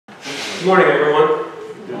Good morning, everyone.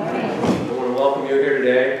 Good morning. I want to welcome you here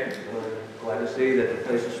today. Glad to see that the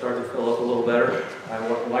place is starting to fill up a little better. I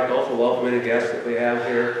would like to also welcome any guests that we have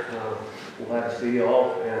here. I'm glad to see you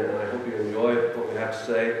all, and I hope you enjoy what we have to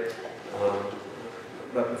say.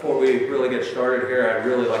 But before we really get started here, I'd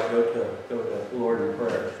really like to go to the Lord in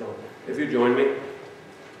prayer. So if you join me.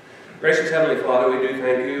 Gracious Heavenly Father, we do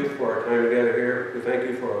thank you for our time together here. We thank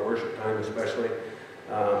you for our worship time especially.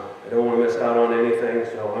 I don't want to miss out on anything,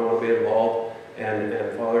 so I want to be involved. And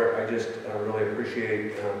Father, I just really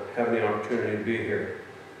appreciate having the opportunity to be here.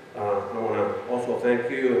 I want to also thank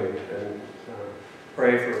you and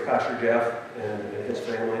pray for Pastor Jeff and his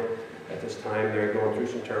family at this time. They're going through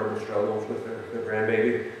some terrible struggles with their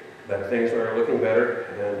grandbaby, but things are looking better,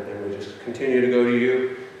 and we just continue to go to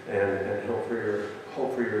you and hope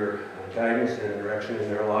for your guidance and direction in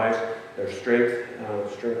their lives, their strength,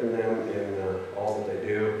 strengthen them in all that they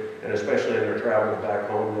do, and especially in their travels back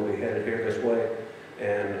home. They'll be headed here this way,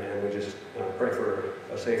 and we just pray for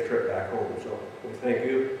a safe trip back home. So we thank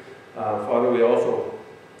you. Father, we also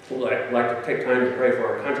like to take time to pray for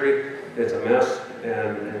our country. It's a mess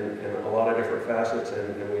and a lot of different facets,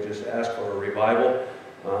 and we just ask for a revival,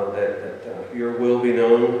 that your will be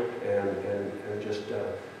known, and just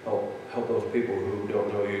help those people who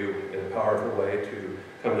don't know you in a powerful way to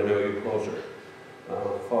come to know you closer.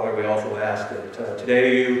 Father, we also ask that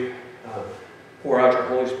today you pour out your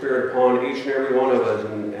Holy Spirit upon each and every one of us,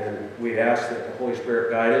 and we ask that the Holy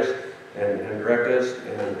Spirit guide us and direct us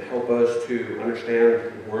and help us to understand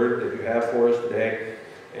the word that you have for us today.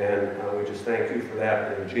 And we just thank you for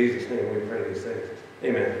that. In Jesus' name we pray these things.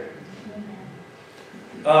 Amen.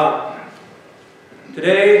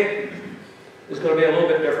 Today is going to be a little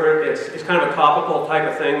bit different. It's kind of a topical type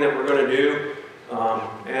of thing that we're going to do.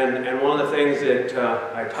 And one of the things that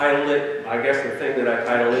I titled it, I guess the thing that I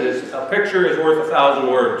titled it is, a picture is worth 1,000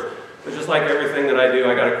 words. But just like everything that I do,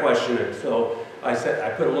 I got to question it. So I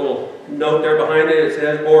put a little note there behind it. It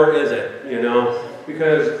says, or is it, you know?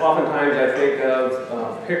 Because oftentimes I think of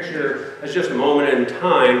a picture as just a moment in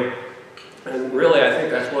time. And really I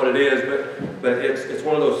think that's what it is. But it's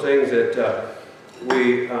one of those things that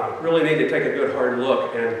we really need to take a good hard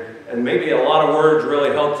look, and maybe a lot of words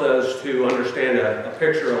really helps us to understand a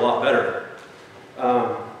picture a lot better.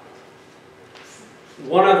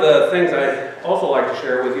 One of the things I also like to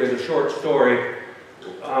share with you is a short story.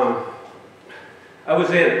 I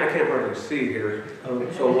can't hardly see here,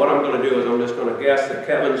 so what I'm going to do is I'm just going to guess that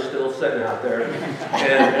Kevin's still sitting out there.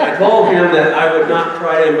 And I told him that I would not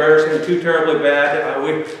try to embarrass him too terribly bad.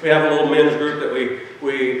 We have a little men's group that we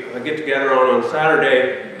get together on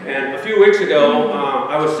Saturday. And a few weeks ago,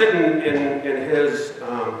 I was sitting in his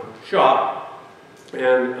shop,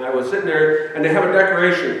 and I was sitting there, and they have a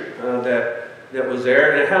decoration that was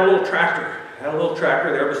there, and it had a little tractor. It had a little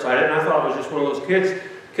tractor there beside it, and I thought it was just one of those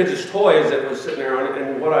kids' toys that was sitting there on it.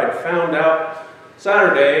 And what I'd found out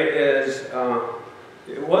Saturday is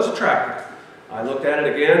it was a tractor. I looked at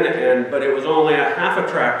it again, but it was only a half a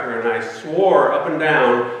tractor, and I swore up and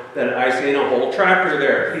down that I seen a whole tractor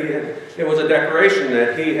there. It was a decoration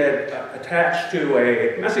that he had attached to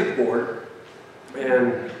a message board,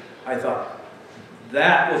 and I thought,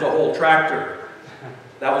 that was a whole tractor.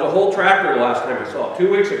 That was a whole tractor the last time I saw it. 2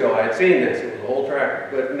 weeks ago I had seen this, it was a whole tractor.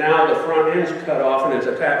 But now the front end's cut off and it's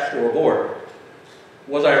attached to a board.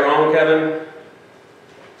 Was I wrong, Kevin?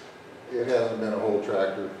 It hasn't been a whole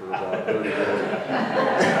tractor for about 30 years.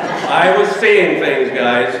 I was seeing things,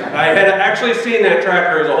 guys. I had actually seen that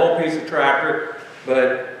tractor as a whole piece of tractor,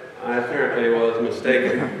 but I apparently was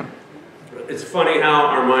mistaken. It's funny how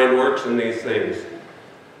our mind works in these things.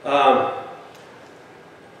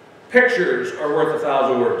 Pictures are worth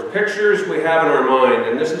 1,000 words. Pictures we have in our mind,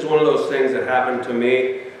 and this is one of those things that happened to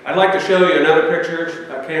me. I'd like to show you another picture.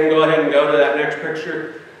 I can go ahead and go to that next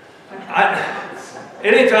picture.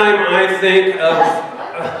 Anytime I think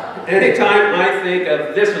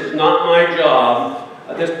of this is not my job,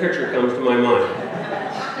 this picture comes to my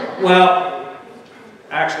mind. Well,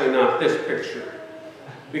 actually not this picture.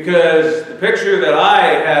 Because the picture that I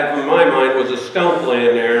had in my mind was a stump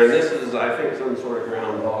laying there, and this is, I think, some sort of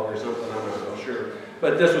groundhog or something, I'm not so sure.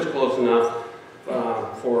 But this was close enough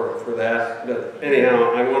for that. But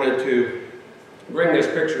anyhow, I wanted to bring this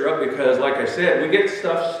picture up because, like I said, we get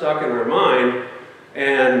stuff stuck in our mind,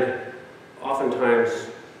 and oftentimes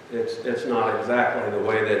it's not exactly the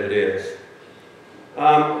way that it is.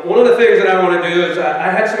 One of the things that I want to do is I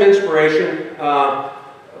had some inspiration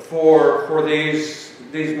for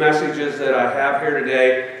these messages that I have here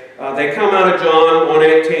today. They come out of John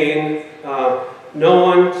 1:18. No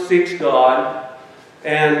one seeks God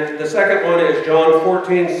And the second one is John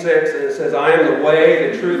 14:6, and it says, I am the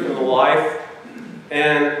way, the truth, and the life.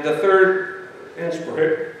 And the third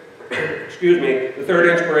inspiration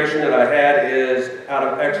that I had is out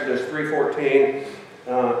of Exodus 3:14,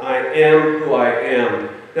 I am who I am.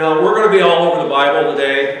 Now, we're going to be all over the Bible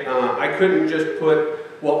today. I couldn't just put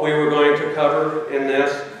what we were going to cover in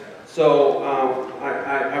this. So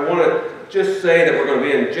I want to just say that we're going to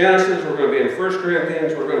be in Genesis, we're going to be in 1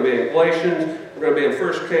 Corinthians, we're going to be in Galatians, we're going to be in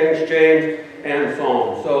 1 Kings, James, and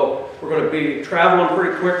Psalms. So we're going to be traveling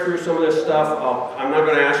pretty quick through some of this stuff. I'm not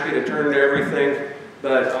going to ask you to turn to everything,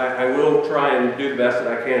 but I will try and do the best that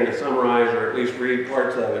I can to summarize or at least read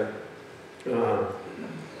parts of it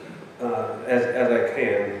as I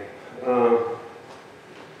can.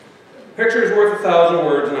 Picture is worth 1,000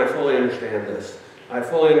 words, and I fully understand this. I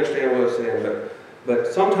fully understand what it's saying, but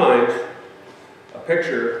sometimes a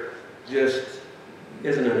picture just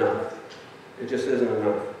isn't enough. It just isn't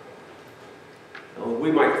enough.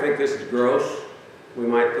 We might think this is gross. We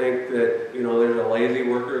might think that, there's a lazy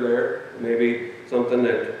worker there. Maybe something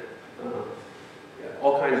that,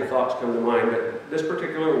 all kinds of thoughts come to mind. But this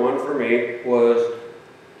particular one for me was,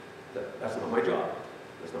 that's not my job.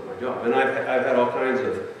 That's not my job. And I've had all kinds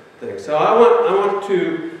of things. So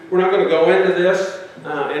we're not going to go into this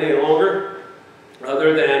any longer,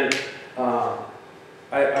 other than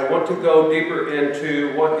I want to go deeper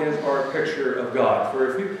into what is our picture of God.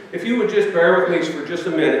 For if you would just bear with me for just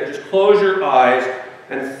a minute, just close your eyes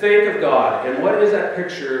and think of God, and what is that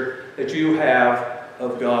picture that you have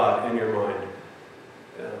of God in your mind?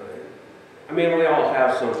 We all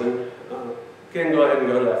have something. Ken, go ahead and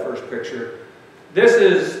go to that first picture. This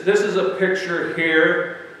is a picture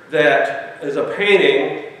here that is a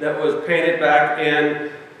painting that was painted back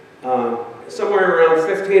in somewhere around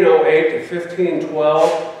 1508 to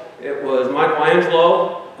 1512. It was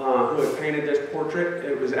Michelangelo who had painted this portrait.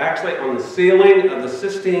 It was actually on the ceiling of the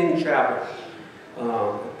Sistine Chapel,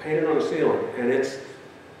 painted on the ceiling, and it's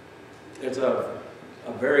a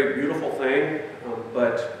very beautiful thing,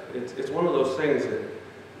 but it's one of those things that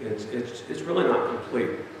it's really not complete.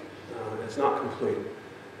 It's not complete,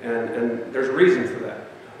 and there's a reason for that.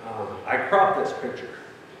 I cropped this picture.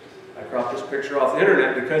 I cropped this picture off the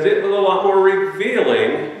internet because it was a lot more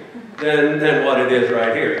revealing than what it is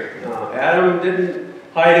right here. Adam didn't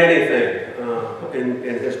hide anything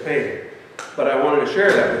in his painting, but I wanted to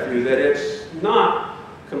share that with you, that it's not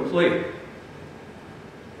complete.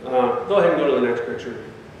 Go ahead and go to the next picture,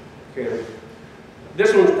 Ken.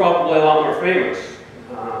 This one's probably a lot more famous.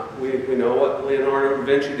 We know what Leonardo da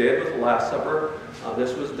Vinci did with the Last Supper.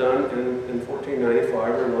 This was done in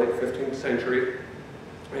 1495, or in the late 15th century.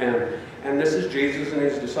 And this is Jesus and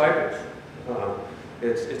his disciples.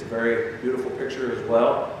 It's a very beautiful picture as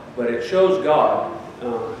well, but it shows God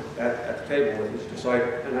at the table with his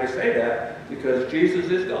disciples. And I say that because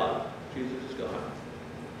Jesus is God. Jesus is God.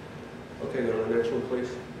 Okay, go to the next one,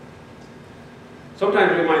 please.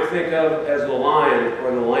 Sometimes we might think of as the lion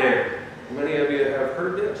or the lamb. Many of you have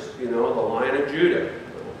heard this, the Lion of Judah,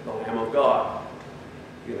 the Lamb of God.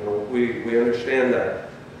 We understand that.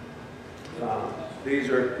 These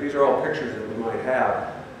are all pictures that we might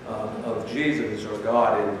have of Jesus or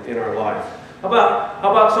God in our life. How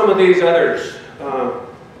about some of these others?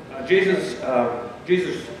 Jesus'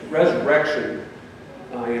 resurrection.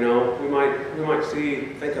 We might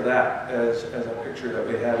think of that as a picture that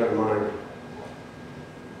we have in mind.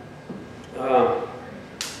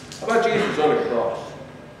 How about Jesus on the cross?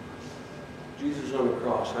 Jesus on the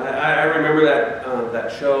cross. I remember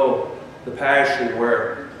that show, The Passion,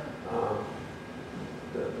 where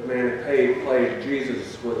the man that played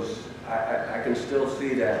Jesus was. I can still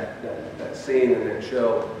see that scene in that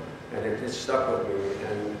show, and it stuck with me.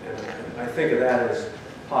 And I think of that as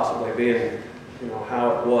possibly being,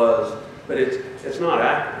 how it was, but it's not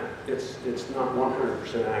accurate. It's not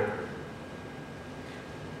 100% accurate.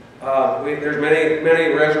 There's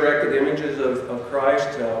many resurrected images of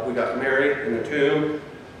Christ. We got Mary in the tomb,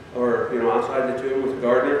 or outside the tomb with the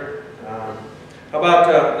gardener. How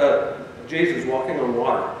about Jesus walking on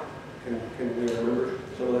water? Can we remember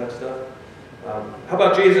some of that stuff? How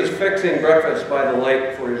about Jesus fixing breakfast by the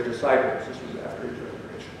lake for his disciples? This was after his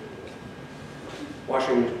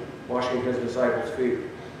resurrection. Washing his disciples' feet.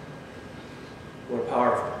 What a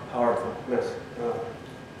powerful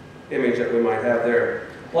image that we might have there.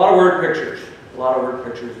 A lot of word pictures. A lot of word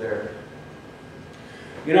pictures there.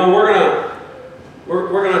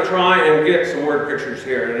 We're gonna try and get some word pictures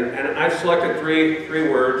here, and I've selected three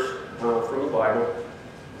words from the Bible.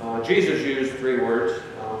 Jesus used 3 words.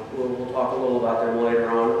 We'll talk a little about them later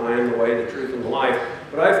on. I am the way, the truth, and the life.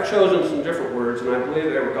 But I've chosen some different words, and I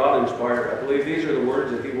believe they were God-inspired. I believe these are the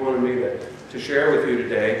words that he wanted me to share with you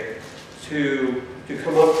today, to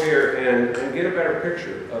come up here and get a better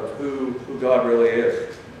picture of who God really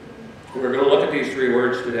is. We're going to look at these 3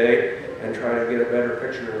 words today and try to get a better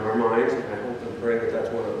picture in our minds, and I hope and pray that that's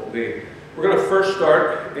what it will be. We're going to first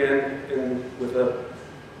start with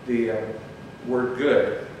the word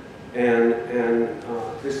good. And the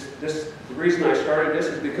reason I started this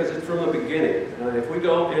is because it's from the beginning. If we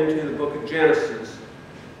go into the book of Genesis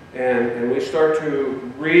and we start to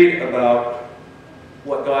read about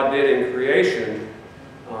what God did in creation,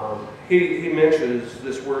 he mentions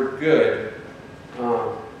this word good,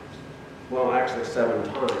 well, actually 7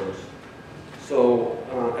 times. So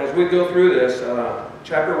as we go through this,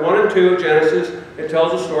 chapter 1 and 2 of Genesis, it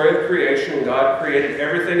tells the story of creation. God created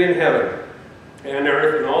everything in heaven and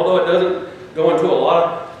earth, and although it doesn't go into a lot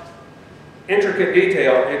of intricate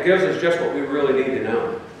detail, it gives us just what we really need to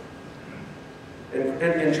know. And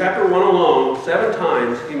in chapter 1 alone, 7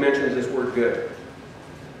 times he mentions this word good.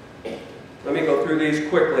 Let me go through these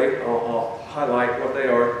quickly. I'll highlight what they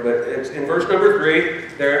are, but it's in verse number 3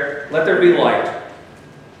 there, let there be light,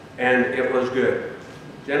 and it was good.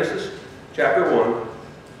 Genesis chapter 1.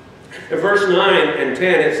 In verse 9 and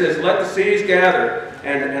 10 it says, let the seas gather,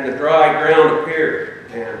 and the dry ground appeared,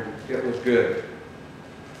 and it was good.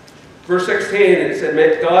 Verse 16, it said,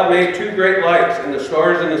 God made 2 great lights and the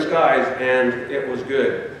stars in the skies, and it was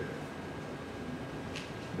good.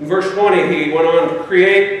 In verse 20, he went on to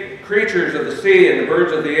create creatures of the sea and the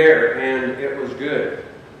birds of the air, and it was good.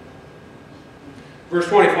 Verse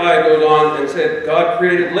 25 goes on and said, God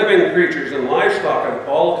created living creatures and livestock of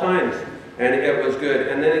all kinds, and it was good.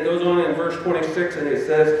 And then it goes on in verse 26, and it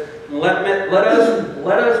says, let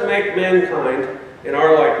us make mankind in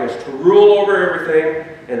our likeness to rule over everything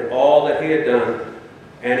and all that he had done,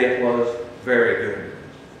 and it was very good.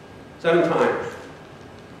 7 times.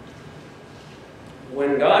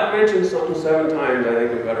 When God mentions something 7 times, I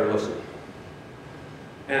think we better listen.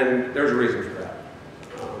 And there's a reason for that.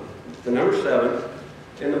 The number 7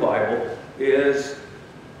 in the Bible is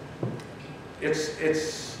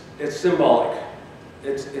it's symbolic.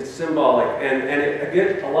 It's symbolic, and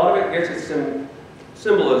a lot of it gets its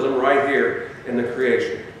symbolism right here in the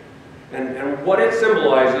creation. And what it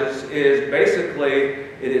symbolizes is basically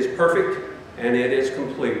it is perfect and it is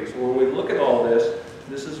complete. So when we look at all this,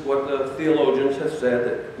 this is what the theologians have said,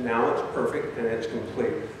 that now it's perfect and it's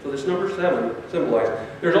complete. So this number 7 symbolizes.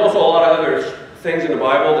 There's also a lot of other things in the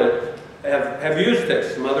Bible that have used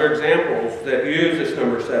this, some other examples that use this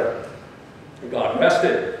number 7. God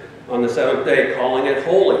rested on the 7th day, calling it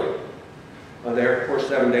holy. There, of course,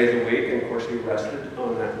 7 days a week, and of course he rested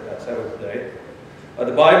on that 7th day.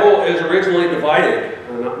 The Bible is originally divided.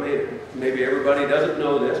 Maybe everybody doesn't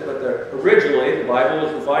know this, but originally the Bible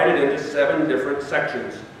was divided into 7 different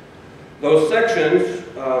sections. Those sections,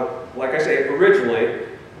 like I say, originally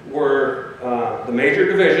were the major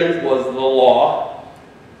divisions was the law,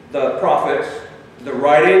 the prophets, the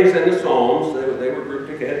writings, and the Psalms. They were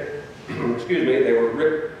grouped together. Excuse me, they were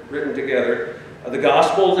written together. The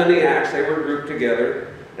Gospels and the Acts, they were grouped together.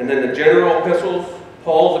 And then the general epistles,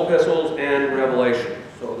 Paul's epistles, and Revelation.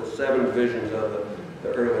 So the 7 divisions of the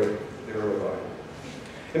early Bible.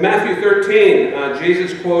 In Matthew 13,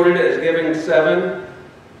 Jesus quoted as giving 7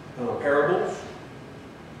 parables.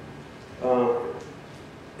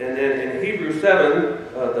 And then in Hebrews 7,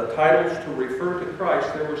 the titles to refer to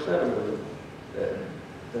Christ, there were 7 of them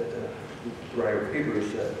that the writer of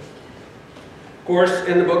Hebrews said. Of course,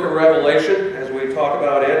 in the book of Revelation, as we talk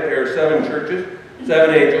about it, there are 7 churches,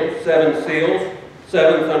 7 angels, 7 seals,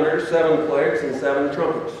 7 thunders, 7 plagues, and 7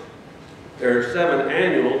 trumpets. There are 7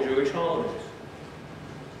 annual Jewish holidays.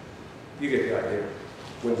 You get the idea.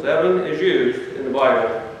 When 7 is used in the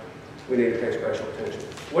Bible, we need to pay special attention.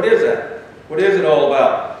 What is that? What is it all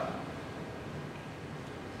about?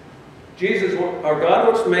 Our God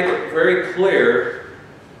wants to make it very clear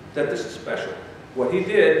that this is special. What he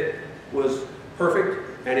did was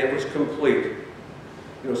perfect and it was complete.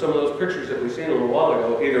 You know, some of those pictures that we've seen a little while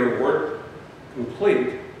ago either weren't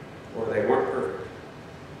complete or they weren't perfect.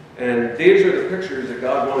 And these are the pictures that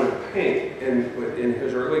God wanted to paint in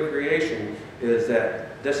his early creation, is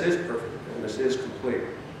that this is perfect and this is complete.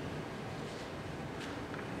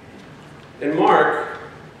 In Mark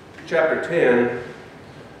chapter 10,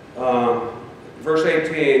 verse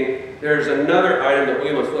 18, there's another item that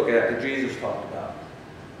we must look at that Jesus talked about.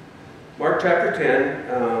 Mark chapter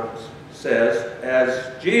 10 says,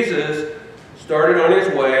 as Jesus started on his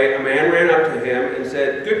way, a man ran up to him and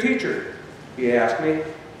said, "Good teacher," he asked me,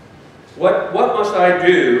 What must I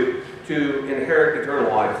do to inherit eternal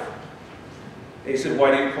life? He said,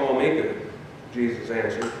 why do you call me good? Jesus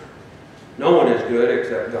answered, no one is good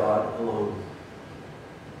except God alone.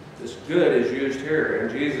 This good is used here,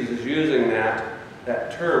 and Jesus is using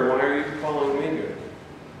that term. Why are you calling me good?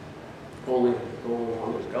 Only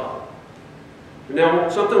one is God. Now,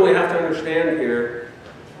 something we have to understand here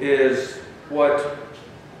is what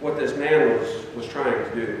this man was trying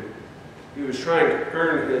to do. He was trying to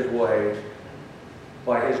earn his way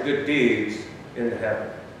by his good deeds into heaven.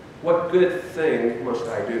 What good thing must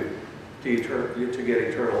I do to get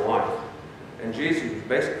eternal life? And Jesus was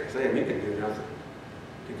basically saying, you can do nothing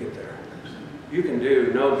to get there. You can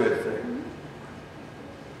do no good thing.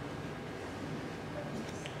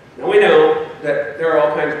 Now we know that there are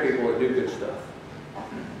all kinds of people that do good stuff.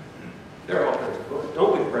 There are all kinds of people.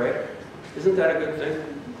 Don't we pray? Isn't that a good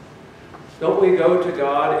thing? Don't we go to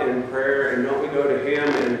God in prayer, and don't we go to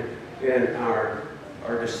Him in our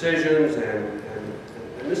decisions, and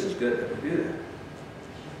this is good that we do that.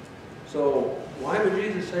 So why would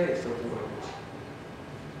Jesus say something like this?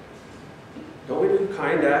 Don't we do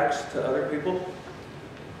kind acts to other people?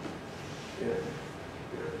 Yeah.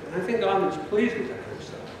 And I think God is pleased with that kind of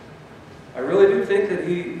stuff. I really do think that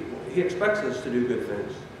He expects us to do good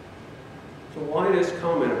things. So why this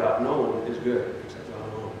comment about no one is good except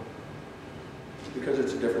God alone? Because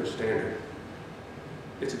it's a different standard.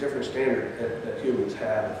 It's a different standard that humans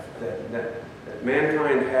have, that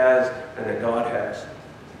mankind has, and that God has.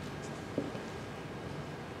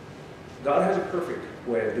 God has a perfect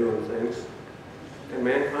way of doing things, and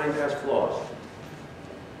mankind has flaws.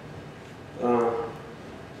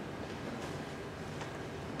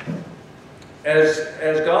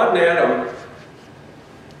 As God and Adam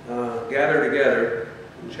gather together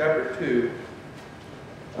in chapter 2,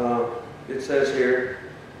 it says here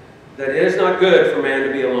that it is not good for man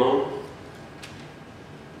to be alone.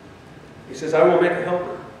 He says, I will make a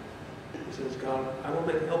helper. He says, God, I will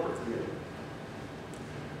make a helper for you.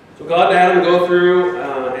 So God and Adam go through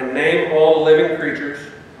and name all the living creatures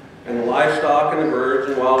and the livestock and the birds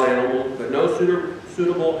and wild animals, but no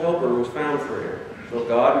suitable helper was found for him. So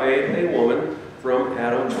God made a woman from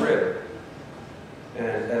Adam's rib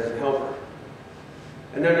and as a helper.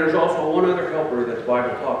 And then there's also one other helper that the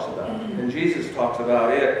Bible talks about. And Jesus talks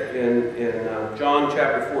about it in John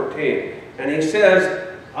chapter 14. And he says,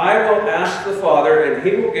 I will ask the Father, and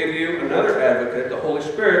He will give you another advocate, the Holy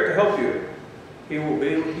Spirit, to help you. He will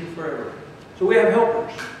be with you forever. So we have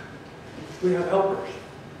helpers. We have helpers.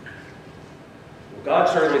 God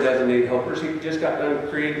certainly doesn't need helpers. He just got done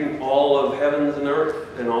creating all of heavens and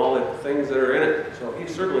earth and all the things that are in it. So He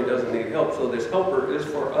certainly doesn't need help. So this helper is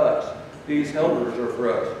for us. These helpers are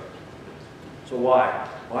for us. So why?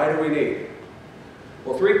 Why do we need?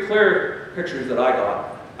 Well, three clear pictures that I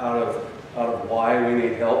got out of why we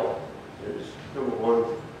need help is, number one,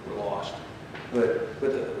 we're lost. But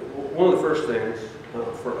one of the first things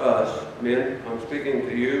for us, men, I'm speaking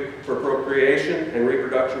to you, for procreation and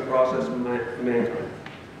reproduction process of mankind.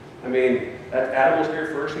 I mean, Adam was here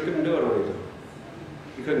first. He couldn't do it on his own.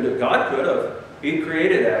 He couldn't do it. God could have. He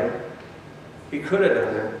created Adam. He could have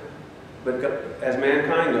done that. But as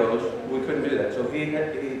mankind goes, we couldn't do that. So He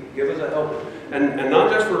gave us a helper. And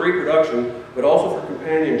not just for reproduction, but also for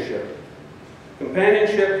companionship.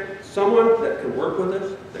 Companionship, someone that can work with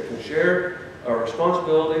us, that can share our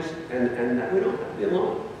responsibilities, and that we don't have to be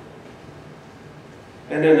alone.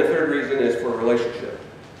 And then the third reason is for relationship.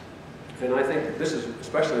 And I think this is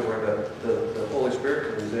especially where the Holy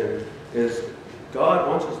Spirit comes in, is God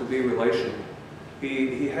wants us to be relational.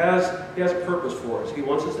 He has a purpose for us. He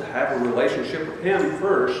wants us to have a relationship with Him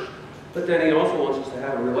first, but then He also wants us to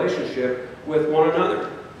have a relationship with one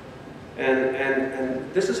another.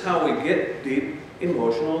 And this is how we get deep,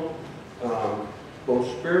 emotional, both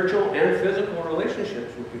spiritual and physical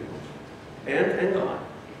relationships with people and God.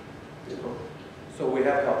 You know? So we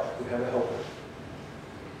have help. We have a helper.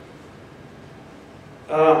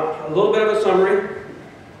 A little bit of a summary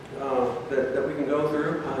that we can go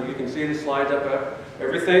through. You can see the slides up there.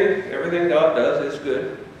 Everything God does is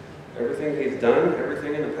good. Everything He's done,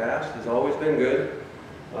 everything in the past has always been good.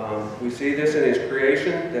 We see this in His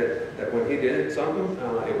creation, that when He did something,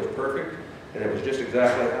 it was perfect, and it was just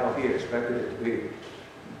exactly how He expected it to be.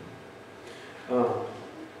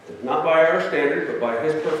 Not by our standard, but by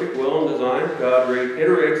His perfect will and design. God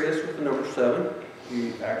reiterates this with the number 7.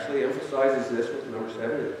 He actually emphasizes this with the number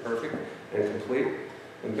 7. It's perfect and complete.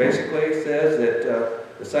 And basically it says that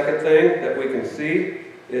the second thing that we can see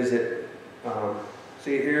is that,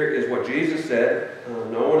 see here is what Jesus said,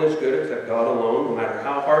 no one is good except God alone. No matter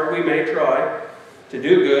how hard we may try to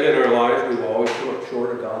do good in our lives, we will always come up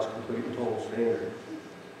short of God's complete standard.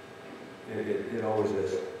 It always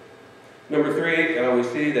is. Number 3, we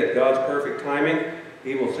see that God's perfect timing.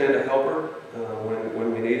 He will send a helper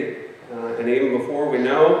when we need it. And even before we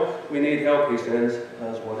know we need help, He sends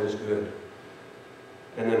us what is good.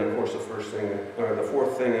 And then, of course, the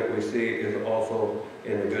fourth thing that we see is also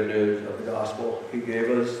in the good news of the gospel. He gave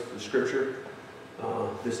us the Scripture.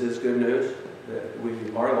 This is good news, that we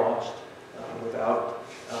are lost without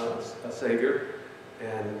a Savior.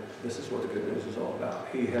 And this is what the good news is all about.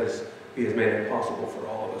 He has made it possible for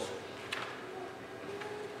all of us.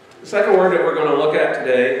 The second word that we're going to look at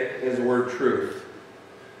today is the word truth.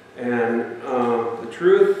 And the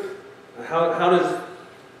truth, how does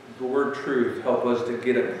the word truth help us to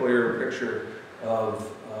get a clearer picture of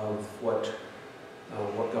what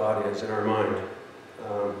God is in our mind?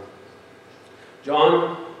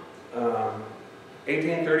 John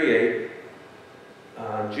 18:38,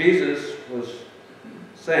 Jesus was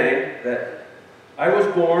saying that I was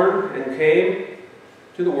born and came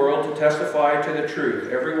to the world to testify to the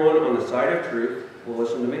truth. Everyone on the side of truth will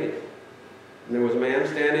listen to me. And there was a man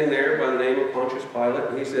standing there by the name of Pontius Pilate,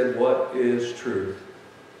 and he said, what is truth?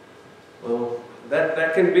 Well,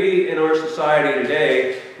 that can be in our society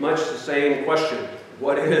today much the same question.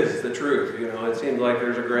 What is the truth? It seems like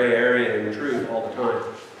there's a gray area in the truth all the time.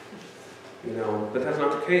 But that's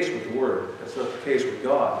not the case with the Word. That's not the case with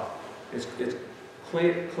God. It's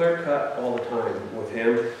clear cut all the time with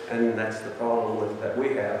Him, and that's the problem that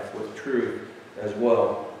we have with truth as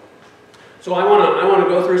well. So I want to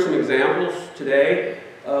go through some examples today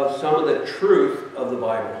of some of the truth of the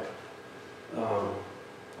Bible.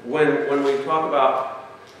 When we talk about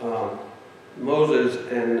Moses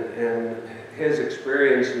and his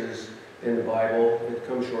experiences in the Bible, it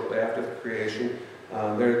comes shortly after the creation.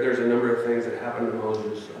 There's a number of things that happened to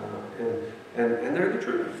Moses, and they're the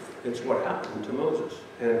truth. It's what happened to Moses.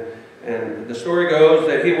 And the story goes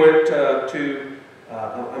that he went to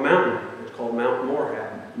a mountain. It's called Mount Moreb.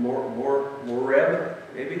 Moreb,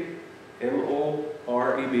 maybe?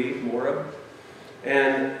 M-O-R-E-B, Moreb.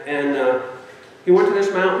 And he went to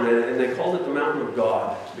this mountain, and they called it the Mountain of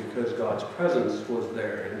God because God's presence was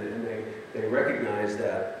there, and they recognized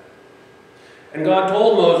that. And God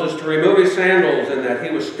told Moses to remove his sandals and that he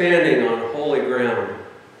was standing on holy ground.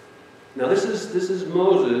 Now this is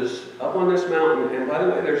Moses up on this mountain, and by the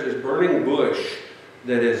way, there's this burning bush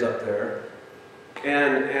that is up there,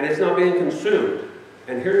 and it's not being consumed.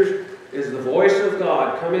 And here is the voice of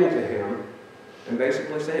God coming to him and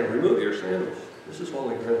basically saying, remove your sandals. This is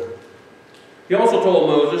holy ground. He also told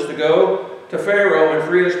Moses to go to Pharaoh and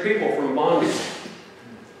free his people from bondage.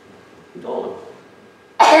 He told him.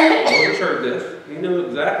 Moses heard this. He knew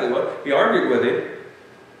exactly what. He argued with him.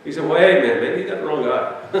 He said, wait a minute, maybe you got the wrong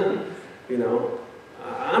guy.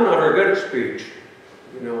 I'm not very good at speech.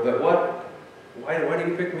 But why do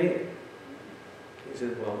you pick me? He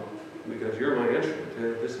said, well, because you're my instrument.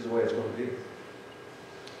 This is the way it's going to be.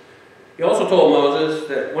 He also told Moses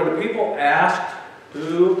that when the people asked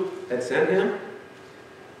who had sent him,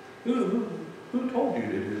 who told you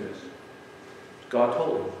to do this? God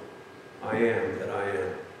told him, I am that I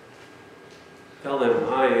am. Tell them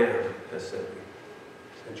I am has sent me.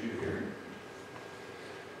 Sent you here.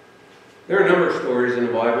 There are a number of stories in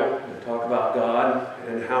the Bible that talk about God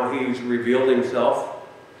and how He's revealed Himself.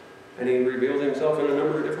 And He revealed Himself in a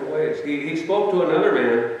number of different ways. He spoke to another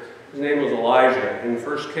man. His name was Elijah in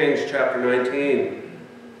 1 Kings chapter 19.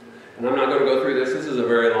 And I'm not going to go through this. This is a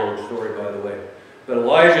very long story, by the way. But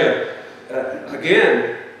Elijah,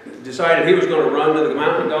 again, decided he was going to run to the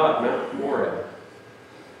mountain of God, Mount Moreb.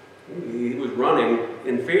 He was running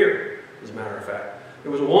in fear, as a matter of fact.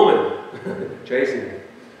 There was a woman chasing him.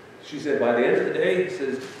 She said, by the end of the day, he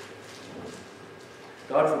says,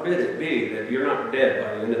 God forbid it be that you're not dead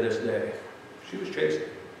by the end of this day. She was chasing him.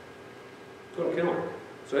 It's going to kill him.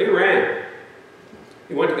 So he ran.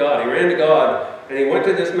 He went to God. He ran to God, and he went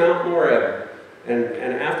to this Mount Moreb. And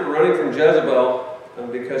after running from Jezebel,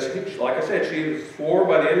 because, like I said, she swore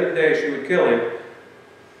by the end of the day she would kill him,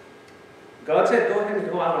 God said, go ahead and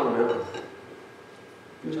go out on the mountain.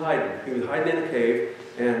 He was hiding. He was hiding in a cave,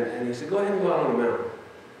 and he said, go ahead and go out on the mountain.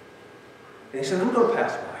 And he said, I'm going to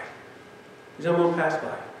pass by. He said, I'm going to pass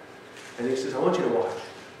by. And he says, I want you to watch.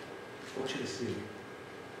 I want you to see.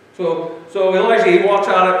 So Elijah, he walks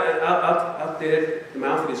out the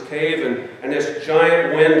mouth of his cave, and this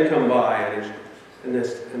giant wind come by, and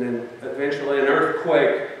then eventually an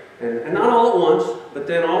earthquake, and not all at once, but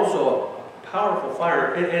then also a powerful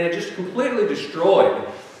fire, and it just completely destroyed.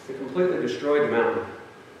 It completely destroyed the mountain.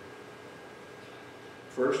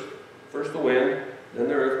 First the wind, then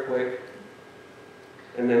the earthquake,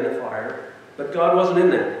 and then the fire. But God wasn't in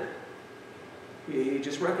that. He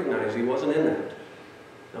just recognized he wasn't in that.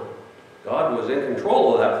 No, God was in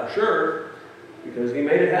control of that for sure, because he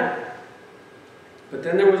made it happen. But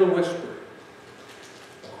then there was a whisper,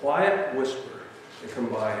 a quiet whisper that come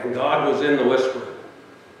by, and God was in the whisper.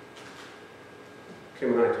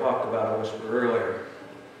 Kim and I talked about a whisper earlier.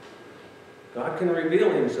 God can reveal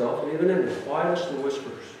himself even in the quietest of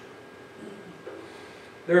whispers.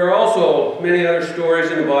 There are also many other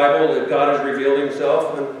stories in the Bible that God has revealed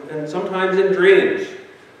himself, and sometimes in dreams.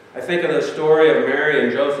 I think of the story of Mary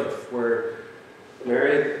and Joseph, where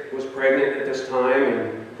Mary was pregnant at this time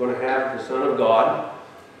and going to have the Son of God,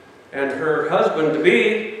 and her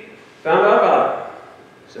husband-to-be found out about it.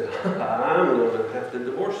 He said, I'm going to have to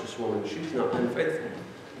divorce this woman. She's not been faithful.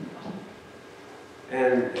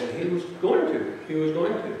 And he was going to. He was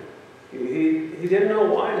going to. He didn't know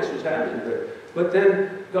why this was happening. But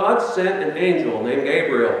then God sent an angel named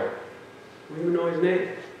Gabriel. We don't even know his name.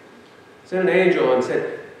 Sent an angel and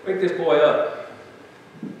said, wake this boy up.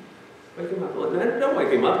 Wake him up. Don't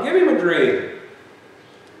wake him up. Give him a dream.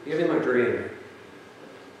 Give him a dream.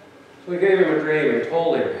 So he gave him a dream and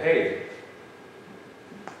told him, hey,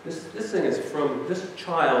 this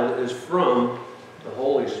child is from the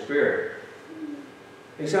Holy Spirit.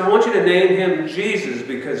 He said, I want you to name him Jesus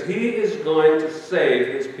because he is going to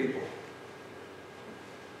save his people.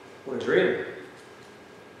 What a dream.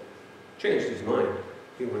 Changed his mind.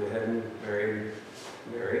 He went ahead and married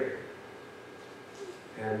Mary.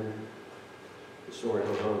 And the story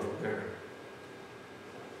goes on from there.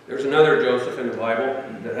 There's another Joseph in the Bible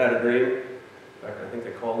that had a dream. In fact, I think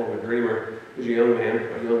they called him a dreamer. He was a young man,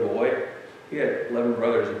 a young boy. He had 11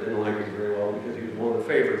 brothers that didn't like him very well because he was one of the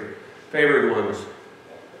favored ones.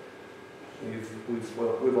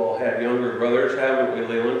 We've all had younger brothers, haven't we,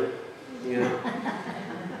 Leland? Yeah.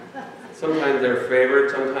 Sometimes they're favored,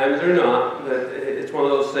 sometimes they're not. But it's one of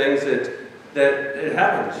those things that it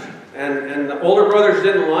happens. And the older brothers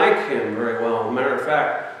didn't like him very well. As a matter of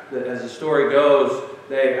fact, as the story goes,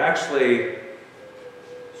 they actually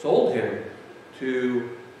sold him to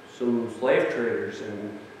some slave traders.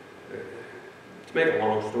 And to make a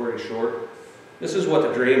long story short, this is what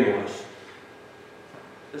the dream was.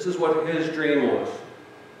 This is what his dream was.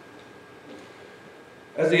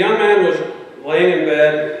 As the young man was laying in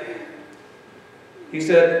bed, he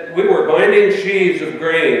said, we were binding sheaves of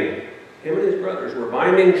grain. Him and his brothers were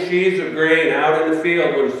binding sheaves of grain out in the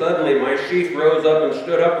field when suddenly my sheaf rose up and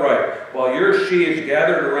stood upright, while your sheaves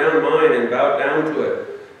gathered around mine and bowed down to it.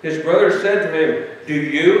 His brothers said to him, do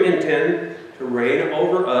you intend to reign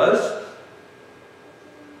over us?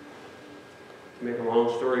 To make a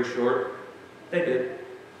long story short, they did.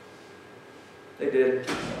 They did.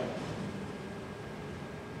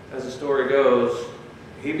 As the story goes,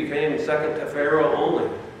 he became second to Pharaoh only,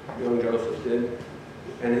 young Joseph did.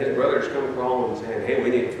 And his brothers come crawling and saying, hey, we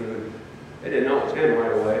need food. They didn't know it was him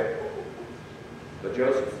right away. But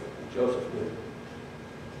Joseph did.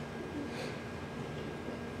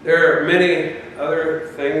 There are many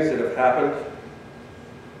other things that have happened.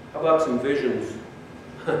 How about some visions?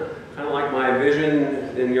 Kind of like my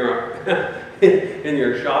vision in your, in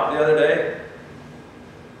your shop the other day.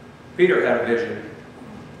 Peter had a vision.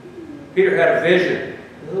 Peter had a vision.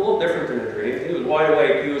 It was a little different than a dream. He was wide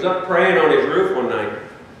awake. He was up praying on his roof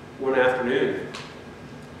one afternoon.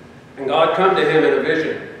 And God come to him in a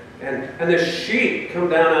vision. And this sheet come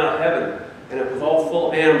down out of heaven. And it was all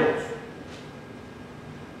full of animals.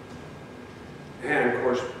 And of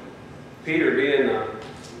course, Peter being the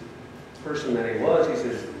person that he was, he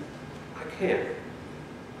says, I can't.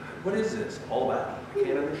 What is this all about? I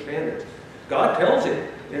can't understand it. God tells him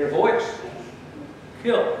in a voice,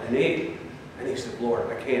 kill and eat. And he said, Lord,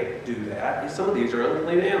 I can't do that. Some of these are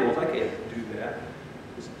unclean animals. I can't do that.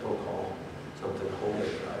 He said, don't call something holy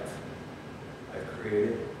that I've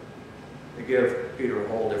created. They give Peter a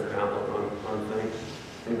whole different outlook on things.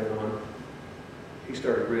 From then on, he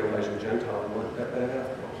started realizing Gentiles weren't that bad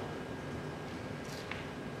after all.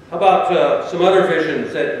 How about some other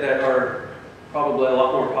visions that are probably a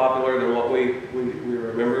lot more popular than what we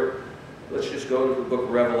remember? Let's just go to the book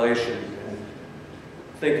of Revelation and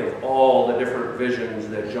think of all the different visions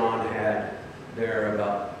that John had there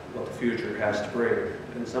about what the future has to bring.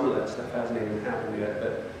 And some of that stuff hasn't even happened yet,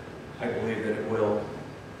 but I believe that it will.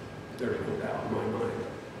 There's no doubt in my mind.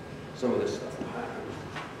 Some of this stuff will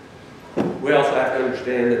happen. We also have to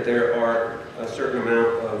understand that there are a certain amount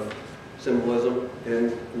of symbolism in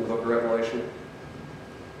the book of Revelation.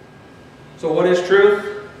 So what is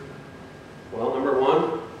truth? Well, number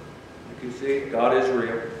one, like you see, God is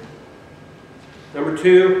real. Number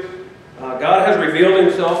two, God has revealed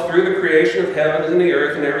himself through the creation of heavens and the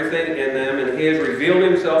earth and everything in them, and he has revealed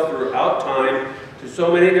himself throughout time to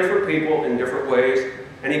so many different people in different ways,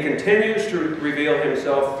 and he continues to reveal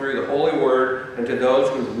himself through the Holy Word and to those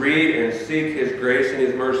who read and seek his grace and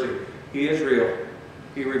his mercy. He is real.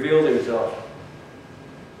 He reveals himself.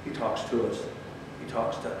 He talks to us. He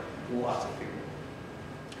talks to lots of people.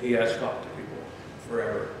 He has talked to people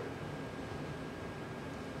forever.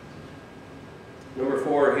 Number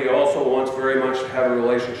 4, he also wants very much to have a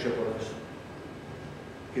relationship with us.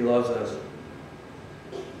 He loves us.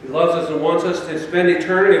 He loves us and wants us to spend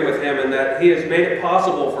eternity with him, and that he has made it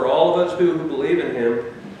possible for all of us who believe in him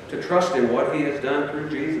to trust in what he has done through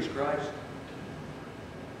Jesus Christ.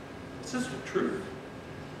 This is the truth.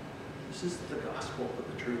 This is the gospel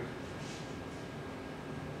of the truth.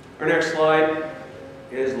 Our next slide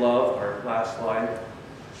is love, our last slide.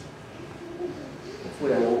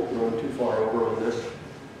 Hopefully I won't run too far over on this.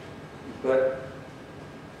 But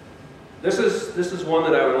this is one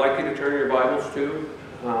that I would like you to turn your Bibles to.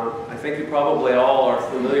 I think you probably all are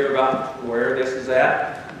familiar about where this is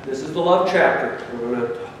at. This is the love chapter. We're going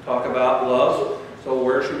to talk about love. So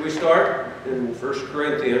where should we start? In 1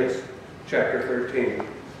 Corinthians chapter 13.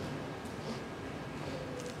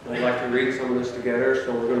 I'd like to read some of this together,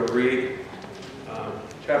 so we're going to read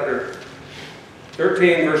chapter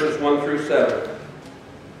 13, verses 1 through 7.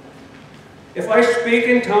 If I speak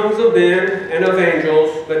in tongues of men and of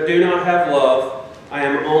angels, but do not have love, I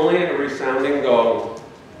am only a resounding gong,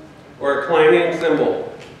 or a clanging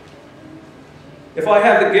cymbal. If I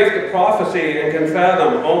have the gift of prophecy and can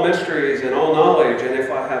fathom all mysteries and all knowledge, and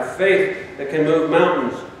if I have faith that can move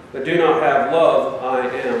mountains, but do not have love, I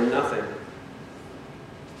am nothing.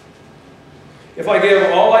 If I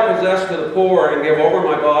give all I possess to the poor and give over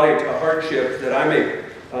my body to hardships that I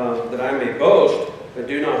may boast, but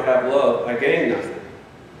do not have love, I gain nothing.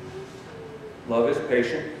 Love is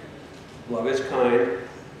patient. Love is kind.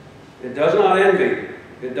 It does not envy.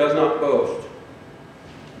 It does not boast.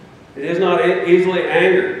 It is not easily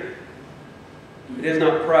angered. It is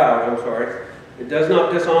not proud, It does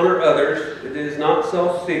not dishonor others. It is not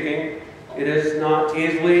self-seeking. It is not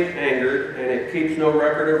easily angered, and it keeps no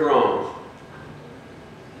record of wrongs.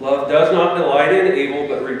 Love does not delight in evil,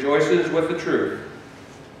 but rejoices with the truth.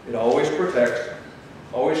 It always protects,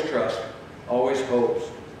 always trusts, always hopes,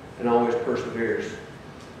 and always perseveres.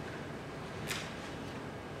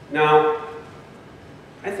 Now,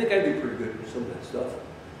 I think I do pretty good with some of that stuff.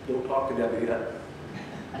 Don't talk to Debbie yet.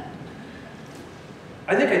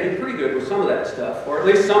 I think I do pretty good with some of that stuff, or at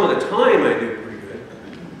least some of the time I do pretty good.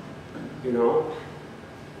 You know?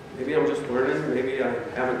 Maybe I'm just learning. Maybe I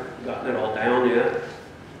haven't gotten it all down yet.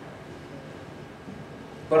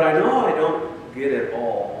 But I know I don't get it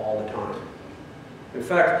all the time. In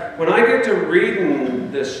fact, when I get to reading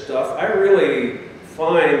this stuff, I really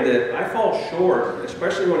find that I fall short,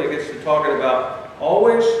 especially when it gets to talking about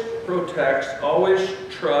always protects, always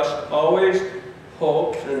trusts, always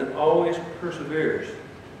hopes, and always perseveres.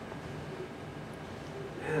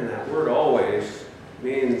 And that word always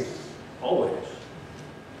means always.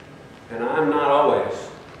 And I'm not always,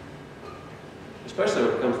 especially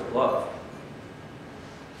when it comes to love.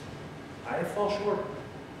 I fall short.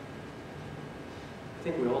 I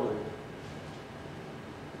think we all do.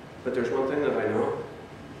 But there's one thing that I know.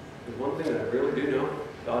 There's one thing that I really do know.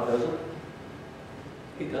 God doesn't.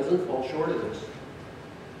 He doesn't fall short of this.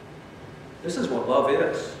 This is what love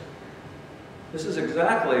is. This is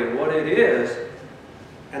exactly what it is,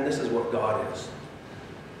 and this is what God is.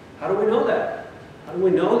 How do we know that? How do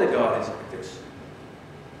we know that God is like this?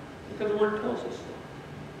 Because the Word tells us so.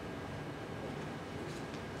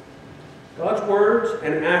 God's words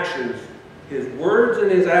and actions, His words and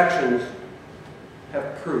His actions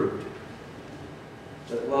have proved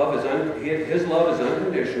that His love is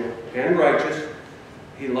unconditional and righteous.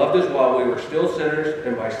 He loved us while we were still sinners,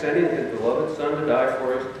 and by sending His beloved Son to die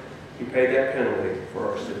for us, He paid that penalty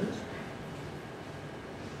for our sins.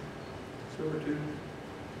 That's number 2.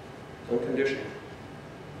 It's unconditional.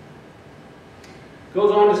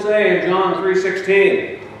 Goes on to say in John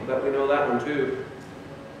 3:16, I bet we know that one too.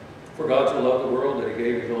 For God so loved the world that He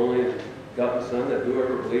gave His only begotten Son, that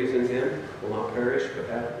whoever believes in Him will not perish but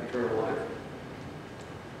have eternal life.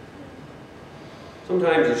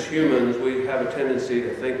 Sometimes as humans, we have a tendency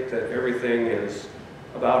to think that everything is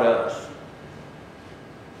about us.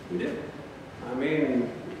 We do. I mean,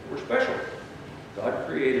 we're special. God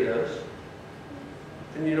created us.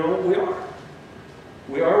 And you know, we are.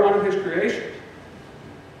 We are one of His creations.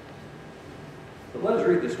 But let us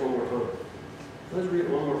read this one more time. Let's read it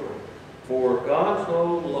one more time. For God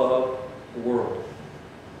so loved the world.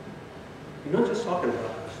 He's not just talking about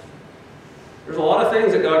us. There's a lot of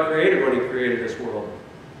things that God created when He created this world.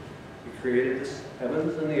 He created the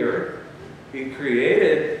heavens and the earth. He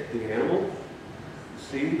created the animals, the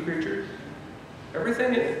sea creatures,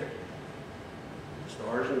 everything in it. The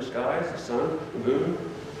stars in the skies, the sun, the moon,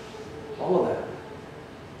 all of that.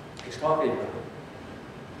 He's talking about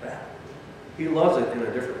that. He loves it in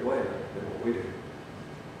a different way than what we do.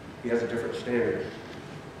 He has a different standard.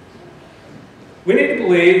 We need to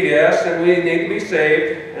believe, yes, and we need to be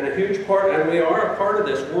saved, and a huge part, and we are a part of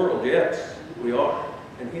this world, yes, we are.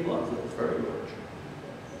 And He loves us very much.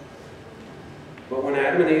 But when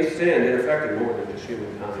Adam and Eve sinned, it affected more than just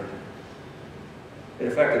humankind. It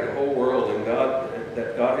affected the whole world and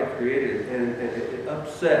that God had created, and it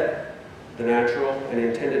upset the natural and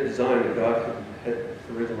intended design that God had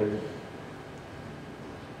originally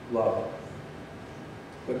loved.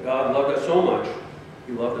 But God loved us so much,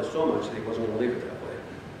 He loved us so much that He wasn't going to leave it that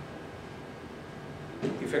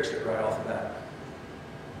way. He fixed it right off the bat.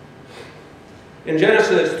 In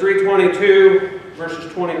Genesis 3:22,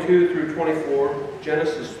 verses 22 through 24,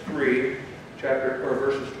 Genesis 3,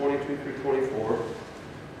 verses 22 through 24.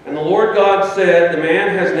 And the Lord God said, the man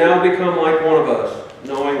has now become like one of us,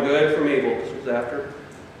 knowing good from evil. This was after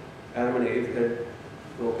Adam and Eve had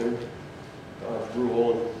broken God's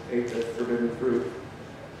rule and ate the forbidden fruit.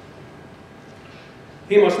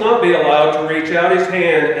 He must not be allowed to reach out his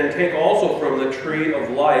hand and take also from the tree of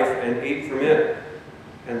life and eat from it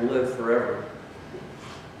and live forever.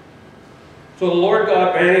 So the Lord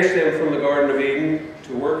God banished him from the Garden of Eden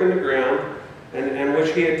to work in the ground and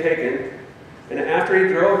which he had taken. And after he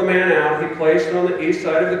drove the man out, he placed on the east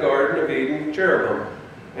side of the Garden of Eden cherubim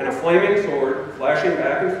and a flaming sword flashing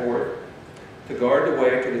back and forth to guard the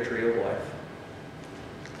way to the tree of life.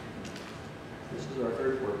 This is our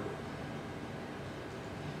third point.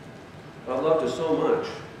 God loved us so much.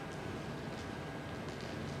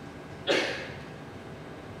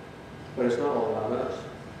 But it's not all about us.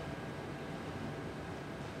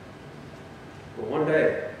 But one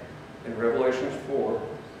day, in Revelations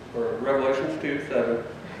 2:7,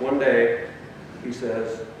 one day, he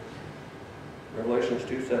says, Revelations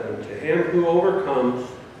 2:7, to him who overcomes,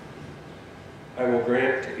 I will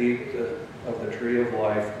grant to eat of the tree of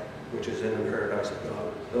life, which is in the paradise of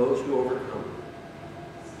God. Those who overcome.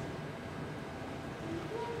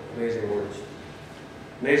 Amazing words.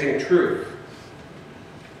 Amazing truth.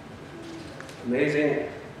 Amazing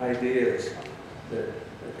ideas that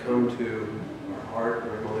come to our heart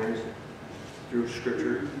and our minds through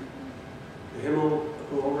Scripture. Him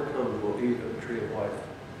who overcomes will eat of the tree of life.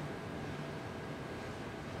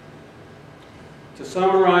 To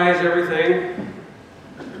summarize everything,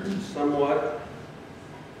 somewhat,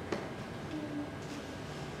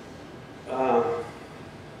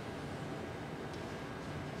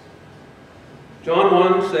 John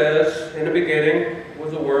 1 says, in the beginning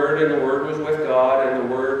was the Word, and the Word was with God, and the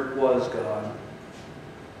Word was God.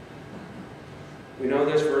 We know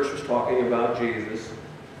this verse was talking about Jesus.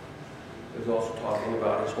 It was also talking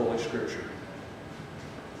about His Holy Scripture.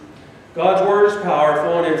 God's Word is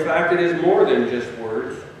powerful, and in fact it is more than just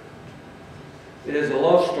words. It is a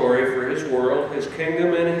love story for His world, His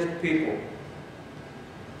kingdom, and His people.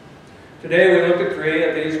 Today we look at 3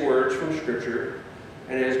 of these words from Scripture,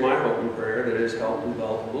 and it is my hope and prayer that it has helped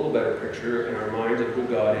develop a little better picture in our minds of who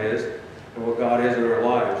God is and what God is in our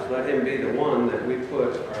lives. Let Him be the one that we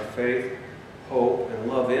put our faith, hope, and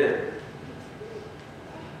love in.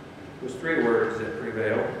 There's 3 words that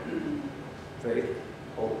prevail: faith,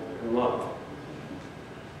 hope, and love.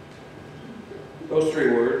 Those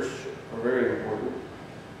 3 words are very important.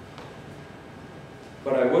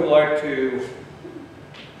 But I would like to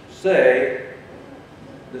say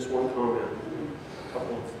this one comment. A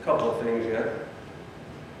couple of things yet.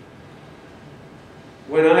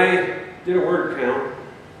 When I did a word count,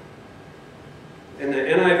 in the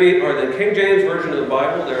NIV, or the King James Version of the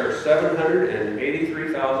Bible, there are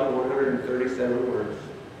 783,137 words.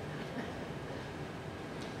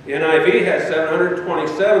 The NIV has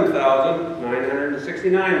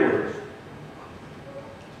 727,969 words.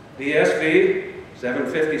 The ESV,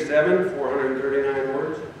 757,439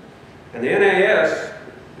 words. And the NAS,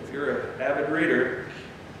 if you're an avid reader,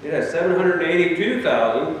 it has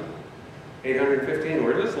 782,815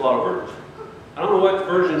 words. That's a lot of words. I don't know what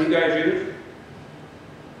version you guys use,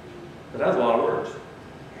 but that's a lot of words to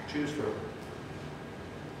choose from.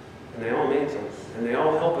 And they all mean something. And they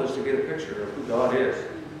all help us to get a picture of who God is.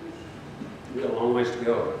 We have a long ways to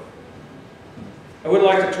go. I would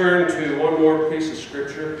like to turn to one more piece of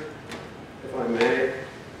Scripture, if I may,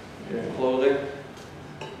 in closing.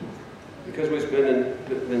 Because we've been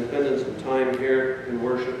spending some time here in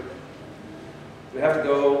worship, we have to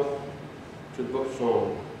go to the book of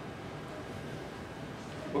Psalm.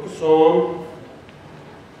 Book of Psalm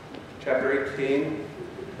chapter 18,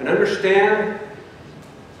 and understand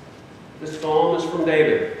this psalm is from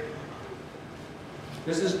David.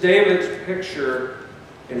 This is David's picture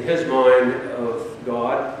in his mind of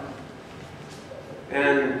God.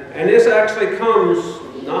 And this actually comes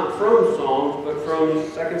not from Psalms, but from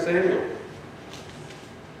 2 Samuel.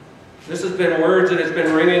 This has been words that has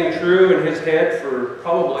been ringing true in his head for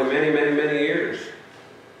probably many, many, many years.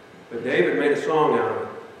 But David made a song out of it.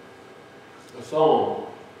 A psalm.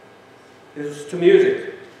 It was to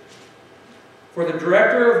music. For the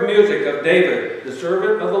director of music of David, the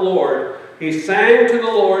servant of the Lord, he sang to the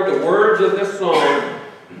Lord the words of this song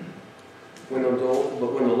when the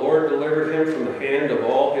Lord delivered him from the hand of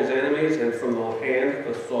all his enemies and from the hand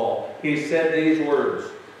of Saul. He said these words.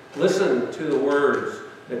 Listen to the words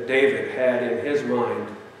that David had in his mind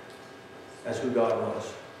as who God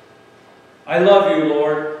was. I love you,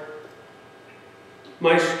 Lord,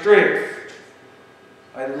 my strength.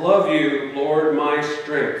 I love you, Lord, my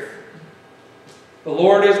strength. The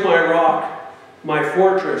Lord is my rock, my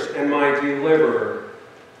fortress, and my deliverer.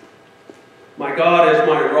 My God is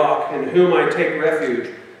my rock, in whom I take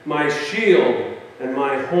refuge, my shield and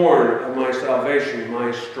my horn of my salvation,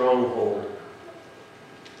 my stronghold.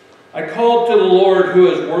 I called to the Lord,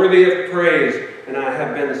 who is worthy of praise, and I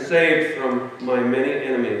have been saved from my many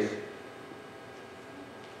enemies.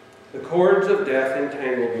 The cords of death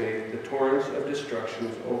entangled me, the torrents of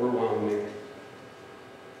destruction overwhelmed me.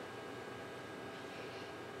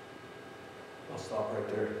 I'll stop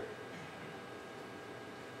right there.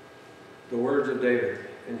 The words of David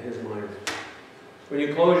in his mind. When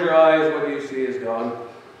you close your eyes, what do you see is God?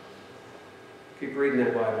 Keep reading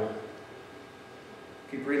that Bible.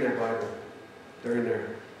 Keep reading that Bible. They're in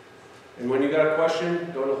there. And when you got a question,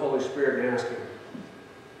 go to the Holy Spirit and ask Him.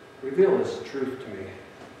 Reveal this truth to me.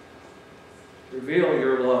 Reveal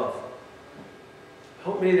your love.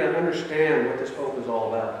 Help me to understand what this hope is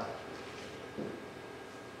all about.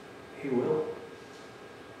 He will.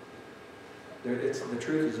 The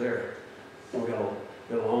truth is there. We've got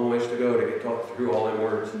a long ways to go to get talked through all them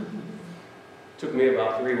words. It took me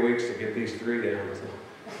about 3 weeks to get these 3 down. So.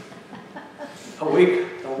 A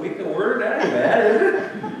week a word? That ain't bad, is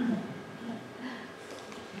it?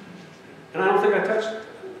 And I don't think I touched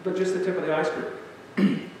but just the tip of the iceberg.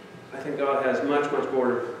 I think God has much, much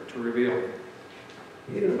more to reveal,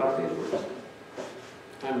 even about these words.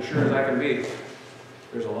 I'm sure as I can be,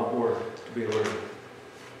 there's a lot more to be learned.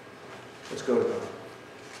 Let's go to God.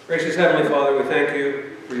 Gracious Heavenly Father, we thank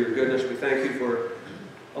you for your goodness. We thank you for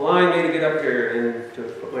allowing me to get up here and to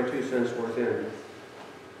put my 2 cents worth in.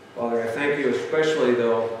 Father, I thank you especially,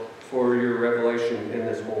 though, for your revelation in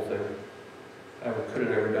this whole thing. I could have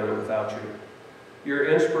never done it without you. Your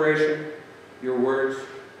inspiration, your words,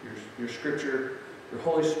 your scripture, your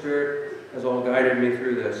Holy Spirit has all guided me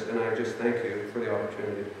through this, and I just thank you for the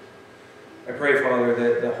opportunity. I pray, Father,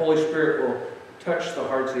 that the Holy Spirit will touch the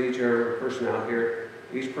hearts of each and every person out here,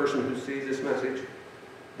 each person who sees this message,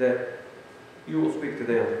 that you will speak to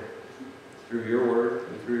them through your word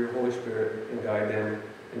and through your Holy Spirit and guide them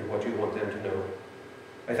in what you want them to know.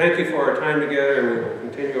 I thank you for our time together, and we will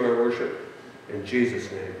continue our worship in Jesus'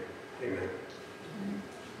 name. Amen.